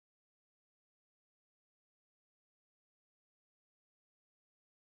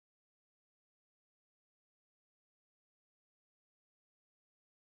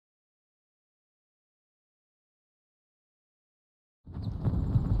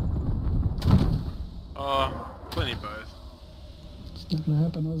Plenty of both. It's not gonna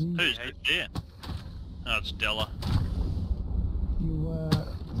happen, Ozzy. Who's there? Oh, it's Della.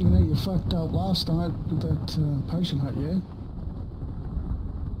 You know, you fucked up last night with that potion hut, yeah?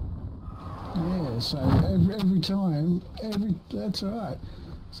 Yeah, so every time, that's alright.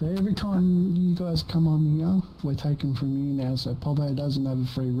 So every time you guys come on here, we're taking from you now, so Pobo doesn't have a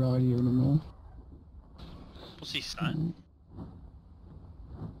free ride here anymore. What's he saying?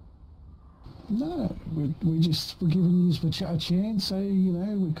 No, we're giving you a chance, so, you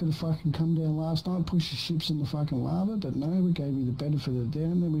know, we could have fucking come down last night, pushed the ships in the fucking lava, but no, we gave you the benefit of the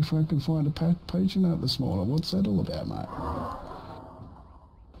doubt, and then we fucking find a potion hut this morning. What's that all about, mate?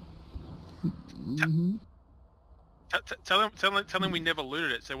 Mm-hmm. Tell them we never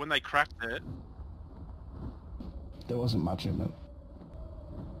looted it, so when they cracked it... There wasn't much in it.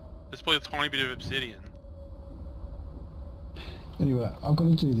 There's probably a tiny bit of obsidian. Anyway, I've got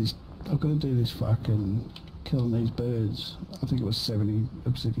to do this fucking killing these birds. I think it was 70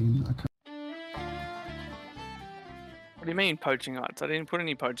 obsidian. I can't... What do you mean poaching huts? I didn't put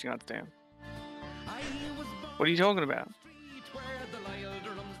any poaching huts down. What are you talking about?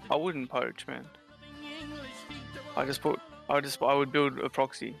 I wouldn't poach, man. I would build a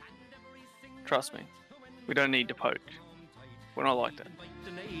proxy. Trust me. We don't need to poach. We're not like that.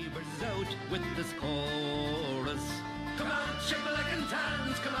 Come on, shake like and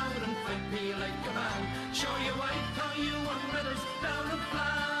dance, come out and fight me like a man. Show your wife how you won medals down in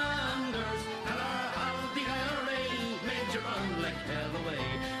Flanders. Tell her how the IRA made you run like hell away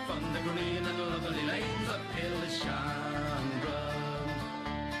from the green and lovely lanes of Kilshandra.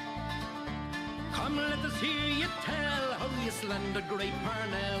 Come, let us hear you tell how you slandered great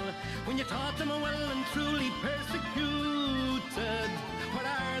Parnell when you taught them well and truly persecuted. What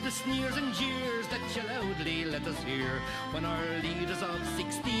are the sneers and jeers that you loudly let us hear when our leaders of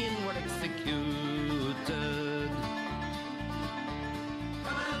 16 were executed?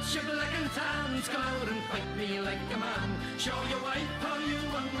 Come out, shiver like and dance, come out and fight me like a man. Show your wife how you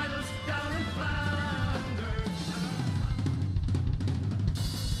won medals down in Flanders.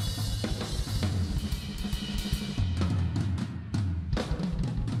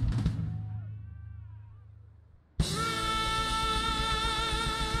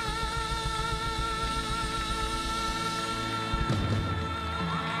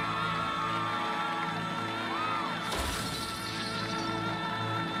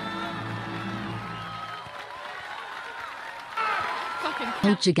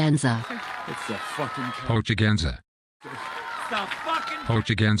 Poachaganza. It's the fucking Poachaganza.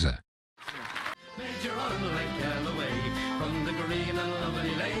 Poachaganza. Made you run like hell away from the green and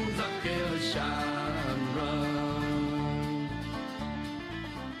lovely lanes of